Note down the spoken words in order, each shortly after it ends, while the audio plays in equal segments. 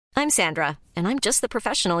I'm Sandra, and I'm just the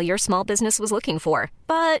professional your small business was looking for.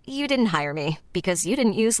 But you didn't hire me because you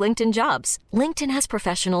didn't use LinkedIn Jobs. LinkedIn has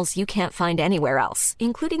professionals you can't find anywhere else,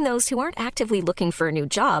 including those who aren't actively looking for a new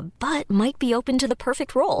job, but might be open to the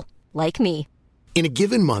perfect role, like me. In a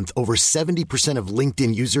given month, over 70% of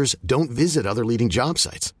LinkedIn users don't visit other leading job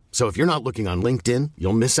sites. So if you're not looking on LinkedIn,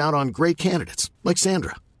 you'll miss out on great candidates like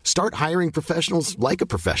Sandra. Start hiring professionals like a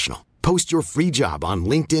professional. Post your free job on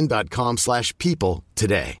linkedin.com/people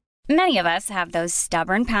today. Many of us have those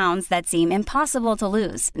stubborn pounds that seem impossible to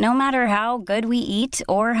lose, no matter how good we eat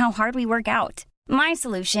or how hard we work out. My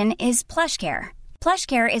solution is PlushCare.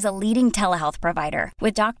 PlushCare is a leading telehealth provider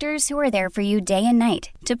with doctors who are there for you day and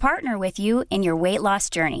night to partner with you in your weight loss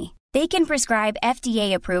journey. They can prescribe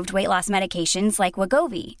FDA-approved weight loss medications like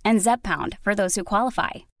Wegovy and Zepbound for those who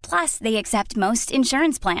qualify. Plus, they accept most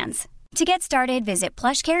insurance plans. To get started, visit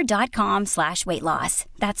plushcare.com/weightloss.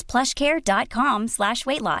 That's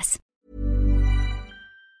plushcare.com/weightloss.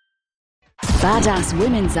 Badass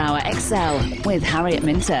Women's Hour XL with Harriet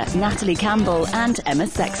Minter, Natalie Campbell and Emma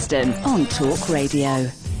Sexton on Talk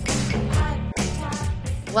Radio.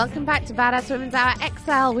 Welcome back to Badass Women's Hour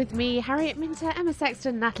XL with me, Harriet Minter, Emma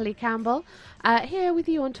Sexton, Natalie Campbell, here with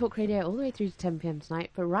you on Talk Radio all the way through to 10 p.m.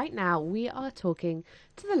 tonight. But right now we are talking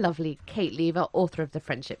to the lovely Kate Lever, author of The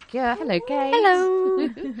Friendship Cure. Hello, Kate. Hello.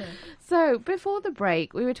 So before the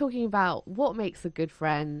break, we were talking about what makes a good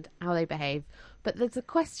friend, how they behave. But there's a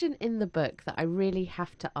question in the book that I really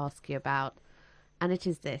have to ask you about, and it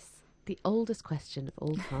is this. The oldest question of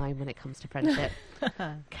all time when it comes to friendship.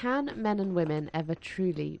 Can men and women ever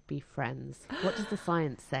truly be friends? What does the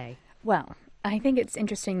science say? Well, I think it's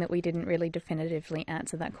interesting that we didn't really definitively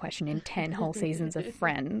answer that question in 10 whole seasons of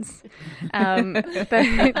Friends.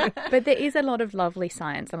 But there is a lot of lovely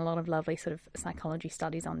science and a lot of lovely sort of psychology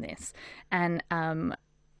studies on this. And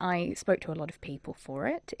I spoke to a lot of people for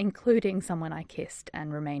it, including someone I kissed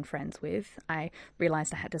and remained friends with. I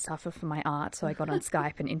realised I had to suffer for my art, so I got on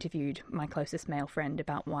Skype and interviewed my closest male friend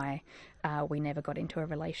about why we never got into a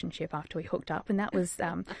relationship after we hooked up. And that was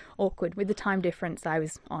awkward. With the time difference, I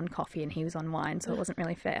was on coffee and he was on wine, so it wasn't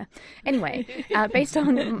really fair. Anyway, based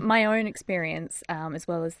on my own experience, as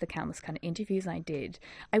well as the countless kind of interviews I did,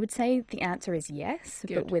 I would say the answer is yes,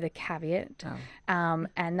 but with a caveat.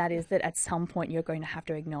 And that is that at some point you're going to have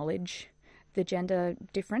to acknowledge the gender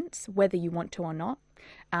difference, whether you want to or not.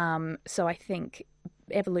 So I think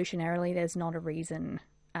evolutionarily there's not a reason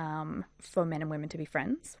for men and women to be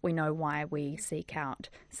friends. We know why we seek out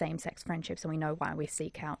same-sex friendships and we know why we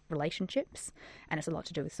seek out relationships, and it's a lot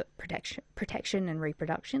to do with protection and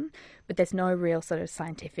reproduction, but there's no real sort of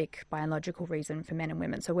scientific biological reason for men and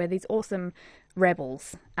women. So we're these awesome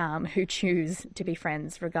rebels who choose to be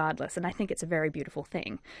friends regardless, and I think it's a very beautiful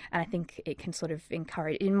thing, and I think it can sort of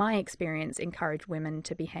encourage, in my experience, encourage women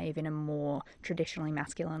to behave in a more traditionally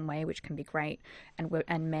masculine way, which can be great, and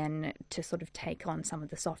men to sort of take on some of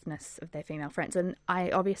the softness of their female friends. And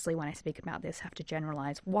I obviously, when I speak about this, have to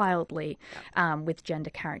generalize wildly with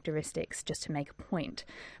gender characteristics just to make a point.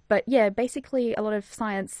 But yeah, basically a lot of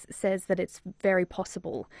science says that it's very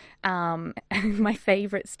possible. My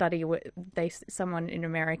favorite study, someone in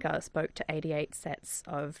America spoke to 88 sets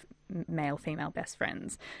of male-female best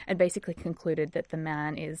friends and basically concluded that the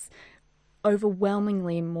man is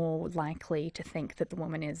overwhelmingly more likely to think that the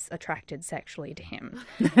woman is attracted sexually to him,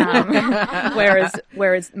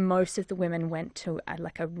 whereas most of the women went to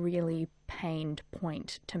a really pained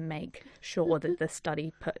point to make sure that the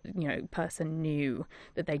study person knew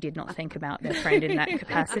that they did not think about their friend in that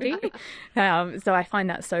capacity. So I find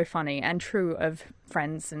that so funny and true of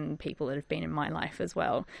friends and people that have been in my life as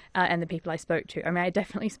well, and the people I spoke to. I mean, I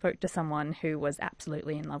definitely spoke to someone who was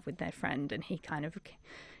absolutely in love with their friend, and he kind of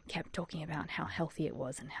kept talking about how healthy it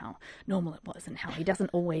was and how normal it was and how he doesn't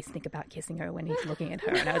always think about kissing her when he's looking at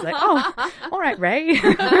her. And I was like, oh, all right, Ray.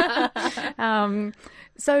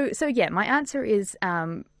 So yeah, my answer is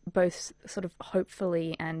both sort of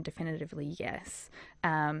hopefully and definitively yes,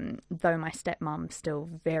 though my stepmom still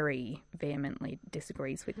very vehemently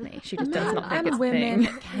disagrees with me. She just does not think it's a thing. And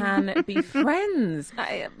women can be friends.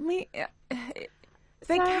 I mean,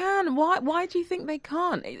 they can. Why do you think they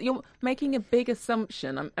can't? You're making a big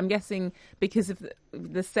assumption. I'm guessing because of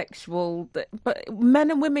the sexual... But men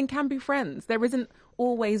and women can be friends. There isn't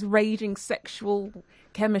always raging sexual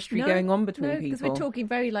chemistry going on between people. Because we're talking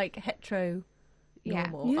very hetero...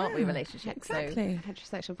 normal, aren't we, relationships? Exactly. So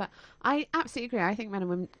heterosexual. But I absolutely agree. I think men and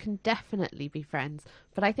women can definitely be friends.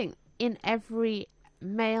 But I think in every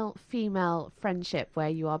male-female friendship where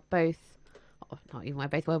you are both, not even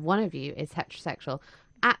where one of you is heterosexual,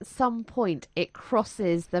 at some point it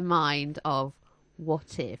crosses the mind of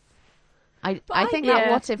what if? I think that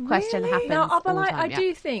what if question happens No, all but the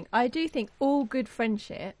time. I do think all good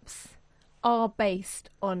friendships are based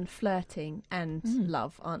on flirting and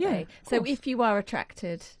love, aren't they? So if you are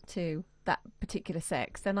attracted to that particular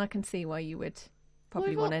sex, then I can see why you would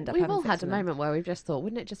probably want to end up having sex. We've all had a moment where we've just thought,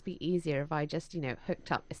 wouldn't it just be easier if I just,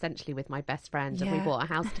 hooked up essentially with my best friend and we bought a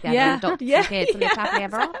house together and adopted some kids and lived happily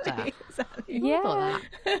ever after? Exactly. We've all thought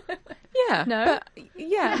that. Yeah, No.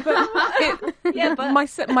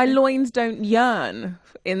 but my loins don't yearn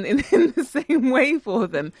in the same way for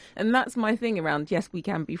them, and that's my thing around. Yes, we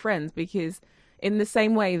can be friends, because in the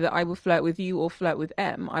same way that I would flirt with you or flirt with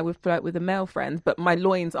M, I would flirt with a male friend, but my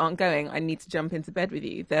loins aren't going, I need to jump into bed with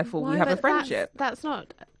you, therefore we have a friendship. That's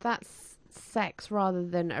sex rather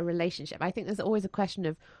than a relationship. I think there's always a question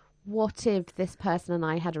of, what if this person and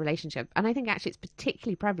I had a relationship? And I think actually it's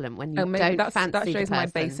particularly prevalent when you don't fancy the person. That shows my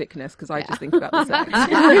basicness, because I just think about the sex.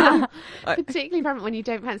 Particularly prevalent when you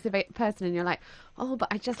don't fancy the person and you're like, oh, but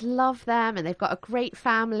I just love them and they've got a great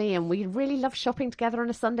family and we really love shopping together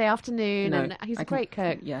on a Sunday afternoon and he's a great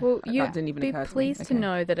cook. Yeah, well, that didn't even be occur to me. pleased to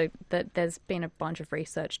know that that there's been a bunch of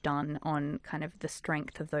research done on kind of the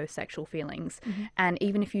strength of those sexual feelings. And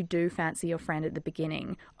even if you do fancy your friend at the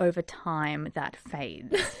beginning, over time that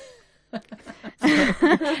fades.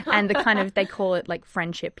 And the kind of, they call it like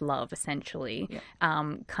friendship love, essentially,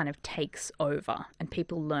 kind of takes over, and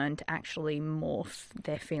people learn to actually morph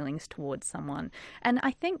their feelings towards someone. And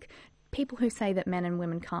I think people who say that men and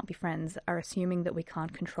women can't be friends are assuming that we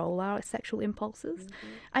can't control our sexual impulses.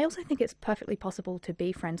 I also think it's perfectly possible to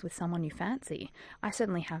be friends with someone you fancy. I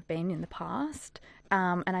certainly have been in the past.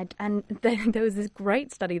 There was this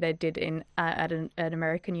great study they did at an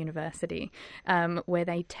American university where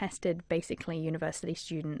they tested basically university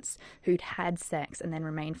students who'd had sex and then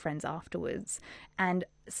remained friends afterwards. And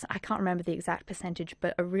I can't remember the exact percentage,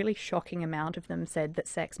 but a really shocking amount of them said that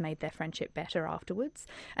sex made their friendship better afterwards.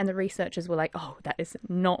 And the researchers were like, oh, that is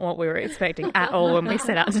not what we were expecting at all when we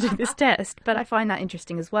set out to do this test. But I find that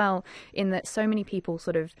interesting as well, in that so many people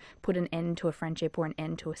sort of put an end to a friendship or an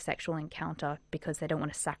end to a sexual encounter because they don't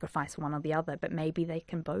want to sacrifice one or the other, but maybe they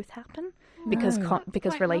can both happen because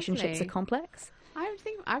relationships are complex. I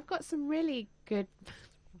think I've got some really good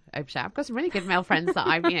I've got some really good male friends that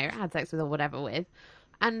I've had sex with or whatever with,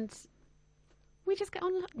 and we just get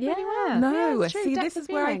on really well. No, see, this is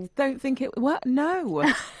where I don't think it works. No.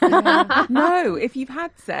 No, if you've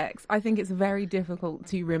had sex, I think it's very difficult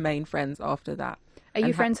to remain friends after that. Are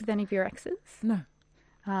you friends with any of your exes? No.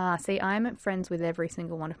 See, I'm friends with every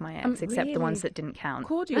single one of my ex, except really the ones that didn't count.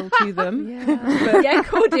 Cordial to them.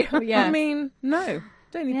 Cordial. Yeah. I mean, no.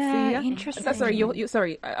 Don't need to see you. Interesting. Sorry, you're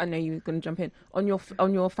sorry. I know you were going to jump in on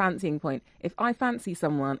your fancying point. If I fancy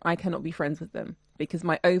someone, I cannot be friends with them because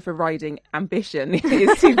my overriding ambition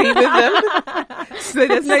is to be with them. So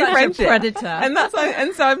there's no friendship. Predator. And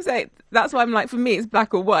so I'm saying that's why I'm like, for me, it's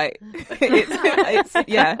black or white. It's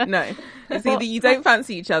no. It's either you don't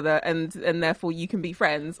fancy each other and therefore you can be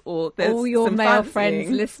friends, or there's all your some male fancying. friends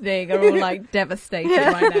listening are all like devastated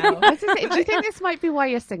right now. Do you think this might be why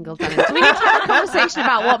you're single, Dennis? We need to have a conversation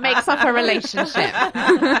about what makes up a relationship,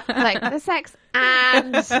 like the sex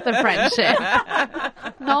and the friendship,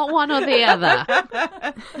 not one or the other.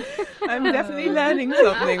 I'm definitely learning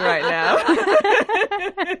something right now.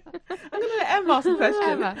 I'm going to let Em ask a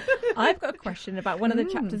question. I've got a question about one of the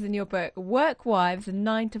chapters in your book, Work Wives and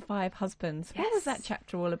 9-to-5 Husbands. What is that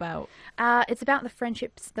chapter all about? It's about the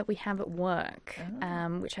friendships that we have at work,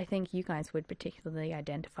 which I think you guys would particularly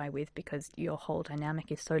identify with because your whole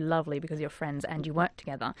dynamic is so lovely because you're friends and you work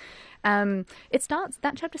together.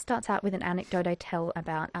 That chapter starts out with an anecdote I tell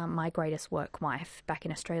about my greatest work wife back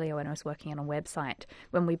in Australia when I was working on a website,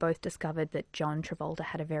 when we both discovered that John Travolta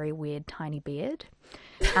had a very weird tiny beard.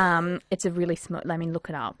 It's a really small, look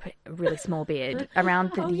it up, a really small beard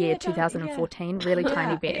around the year 2014, really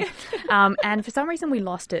tiny beard. And for some reason we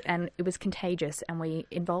lost it and it was contagious and we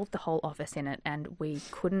involved the whole office in it and we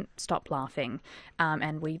couldn't stop laughing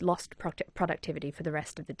and we lost productivity for the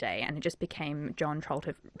rest of the day and it just became John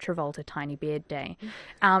Travolta Tiny Beard Day.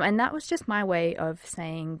 And that was just my way of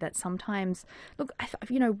saying that sometimes, look,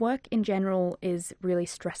 work in general is really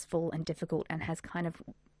stressful and difficult and has kind of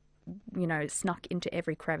snuck into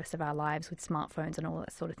every crevice of our lives with smartphones and all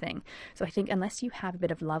that sort of thing. So I think unless you have a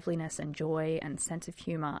bit of loveliness and joy and sense of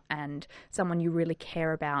humour and someone you really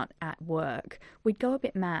care about at work, we'd go a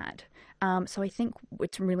bit mad. So I think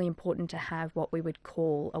it's really important to have what we would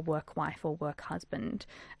call a work wife or work husband.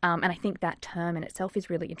 And I think that term in itself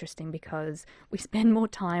is really interesting because we spend more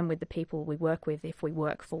time with the people we work with if we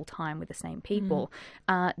work full time with the same people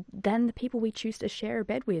than the people we choose to share a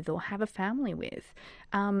bed with or have a family with.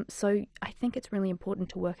 So I think it's really important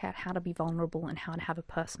to work out how to be vulnerable and how to have a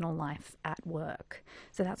personal life at work.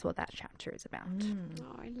 So that's what that chapter is about.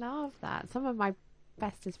 Oh, I love that. Some of my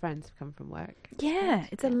bestest friends have come from work. Yeah,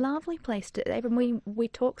 it's a lovely place to... We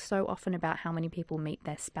talk so often about how many people meet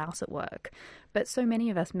their spouse at work, but so many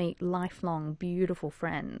of us meet lifelong, beautiful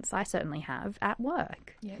friends. I certainly have at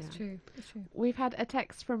work. Yeah, it's true. It's true. We've had a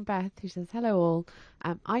text from Beth who says, hello all.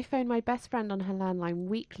 I phone my best friend on her landline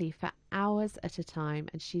weekly for hours at a time,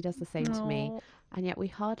 and she does the same to me. And yet we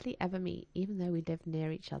hardly ever meet, even though we live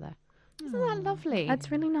near each other. Isn't that lovely?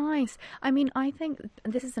 That's really nice. I mean, I think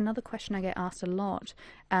this is another question I get asked a lot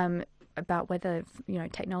about whether,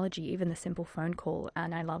 technology, even the simple phone call,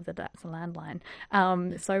 and I love that that's a landline,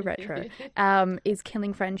 so retro, is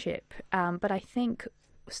killing friendship. But I think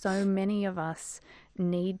so many of us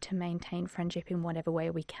need to maintain friendship in whatever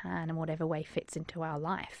way we can and whatever way fits into our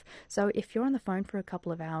life. So if you're on the phone for a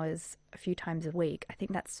couple of hours a few times a week, I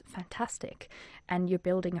think that's fantastic. And you're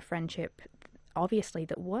building a friendship obviously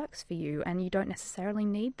that works for you, and you don't necessarily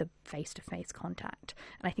need the face-to-face contact,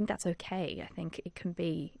 and I think that's okay. I think it can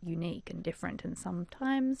be unique and different and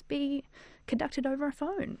sometimes be conducted over a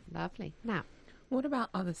phone. Lovely. Now, what about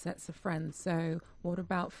other sets of friends? So what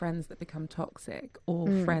about friends that become toxic, or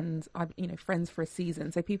friends for a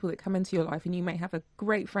season? So people that come into your life and you may have a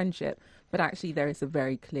great friendship, but actually there is a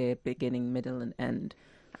very clear beginning, middle and end.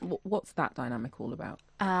 What's that dynamic all about?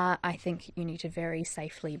 I think you need to very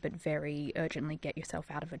safely but very urgently get yourself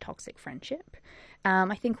out of a toxic friendship.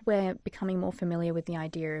 I think we're becoming more familiar with the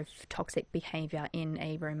idea of toxic behaviour in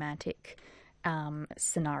a romantic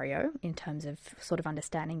scenario, in terms of sort of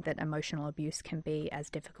understanding that emotional abuse can be as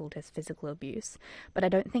difficult as physical abuse. But I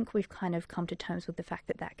don't think we've kind of come to terms with the fact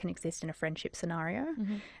that that can exist in a friendship scenario.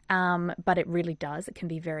 But it really does. It can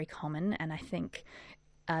be very common, and I think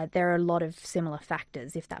there are a lot of similar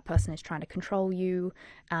factors. If that person is trying to control you,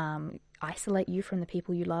 isolate you from the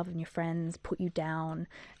people you love and your friends, put you down,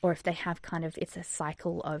 or if they have it's a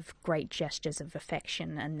cycle of great gestures of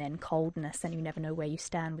affection and then coldness, and you never know where you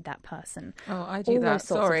stand with that person. Oh, I do all that. Those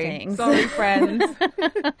sorts Sorry. of things. Sorry, friends.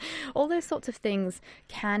 All those sorts of things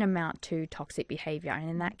can amount to toxic behaviour, and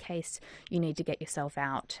in that case, you need to get yourself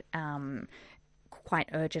out quite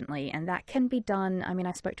urgently, and that can be done. I mean,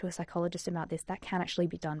 I spoke to a psychologist about this. That can actually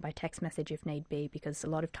be done by text message if need be, because a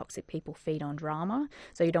lot of toxic people feed on drama.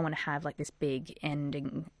 So you don't want to have this big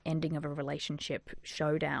ending of a relationship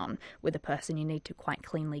showdown with a person. You need to quite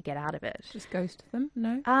cleanly get out of it. Just ghost them?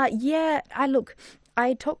 No? Yeah.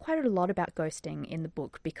 I talk quite a lot about ghosting in the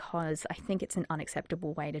book because I think it's an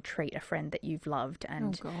unacceptable way to treat a friend that you've loved.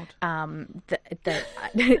 And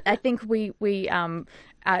I think we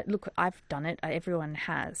look, I've done it. Everyone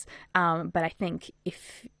has. But I think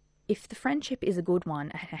if the friendship is a good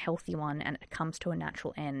one, a healthy one, and it comes to a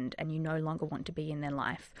natural end and you no longer want to be in their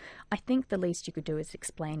life, I think the least you could do is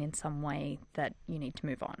explain in some way that you need to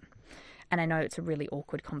move on. And I know it's a really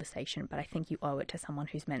awkward conversation, but I think you owe it to someone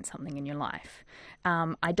who's meant something in your life.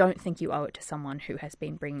 I don't think you owe it to someone who has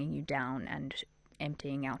been bringing you down and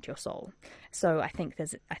emptying out your soul. So I think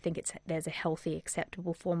there's a healthy,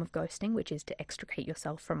 acceptable form of ghosting, which is to extricate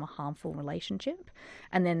yourself from a harmful relationship.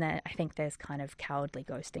 And then I think there's kind of cowardly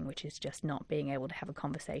ghosting, which is just not being able to have a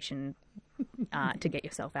conversation to get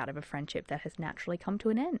yourself out of a friendship that has naturally come to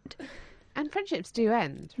an end. And friendships do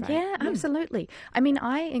end, right? Yeah, absolutely. I mean,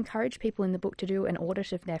 I encourage people in the book to do an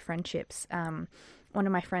audit of their friendships. One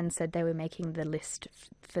of my friends said they were making the list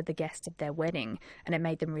for the guests of their wedding, and it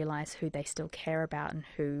made them realise who they still care about and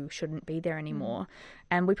who shouldn't be there anymore.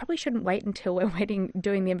 And we probably shouldn't wait until we're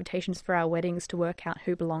doing the invitations for our weddings to work out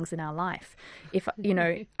who belongs in our life. If,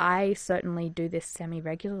 I certainly do this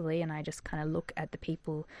semi-regularly, and I just kind of look at the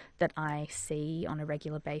people that I see on a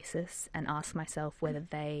regular basis and ask myself whether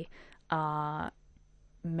they are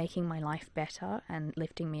making my life better and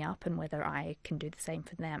lifting me up, and whether I can do the same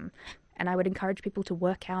for them. And I would encourage people to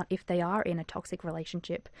work out if they are in a toxic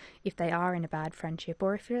relationship, if they are in a bad friendship,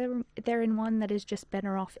 or if they're in one that is just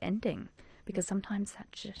better off ending, because sometimes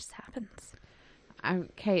that just happens.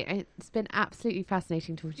 Kate, it's been absolutely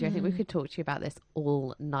fascinating talking to you. I think we could talk to you about this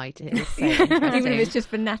all night. It is so interesting. Even if it's just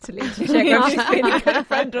for Natalie to check if she's been a good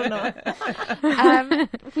friend or not.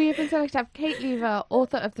 We have been so lucky to have Kate Lever,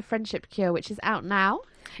 author of The Friendship Cure, which is out now.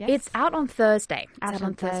 Yes. It's out on Thursday.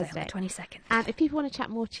 On Thursday, on the 22nd. And if people want to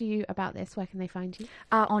chat more to you about this, where can they find you?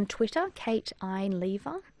 On Twitter, Kate I.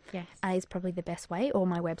 Lever. Yes. Is probably the best way, or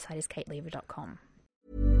my website is katelever.com.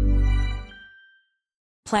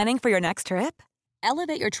 Planning for your next trip?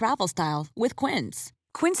 Elevate your travel style with Quince.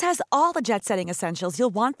 Quince has all the jet-setting essentials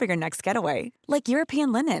you'll want for your next getaway, like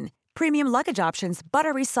European linen, premium luggage options,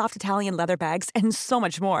 buttery soft Italian leather bags, and so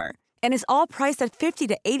much more. And is all priced at 50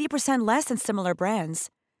 to 80% less than similar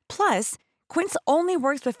brands. Plus, Quince only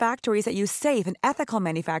works with factories that use safe and ethical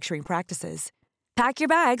manufacturing practices. Pack your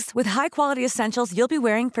bags with high-quality essentials you'll be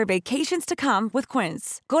wearing for vacations to come with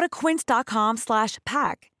Quince. Go to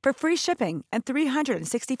quince.com/pack for free shipping and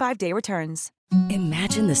 365-day returns.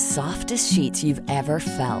 Imagine the softest sheets you've ever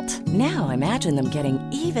felt. Now imagine them getting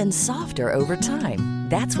even softer over time.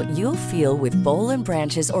 That's what you'll feel with Boll &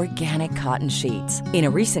 Branch's organic cotton sheets. In a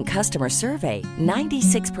recent customer survey,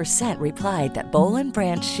 96% replied that Boll &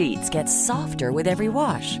 Branch sheets get softer with every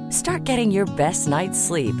wash. Start getting your best night's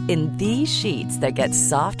sleep in these sheets that get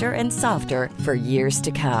softer and softer for years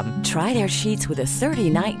to come. Try their sheets with a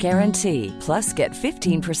 30-night guarantee. Plus, get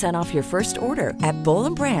 15% off your first order at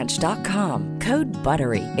bollandbranch.com. Code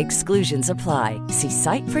BUTTERY. Exclusions apply. See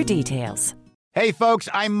site for details. Hey, folks,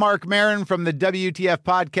 I'm Mark Maron from the WTF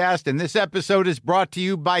Podcast, and this episode is brought to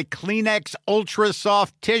you by Kleenex Ultra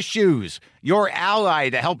Soft Tissues, your ally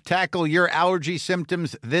to help tackle your allergy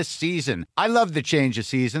symptoms this season. I love the change of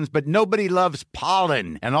seasons, but nobody loves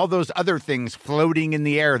pollen and all those other things floating in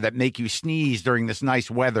the air that make you sneeze during this nice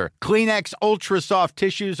weather. Kleenex Ultra Soft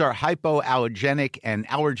Tissues are hypoallergenic and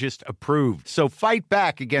allergist approved, so fight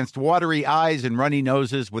back against watery eyes and runny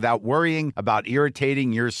noses without worrying about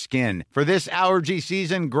irritating your skin. For this allergy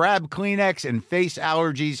season, grab Kleenex and face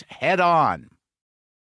allergies head on.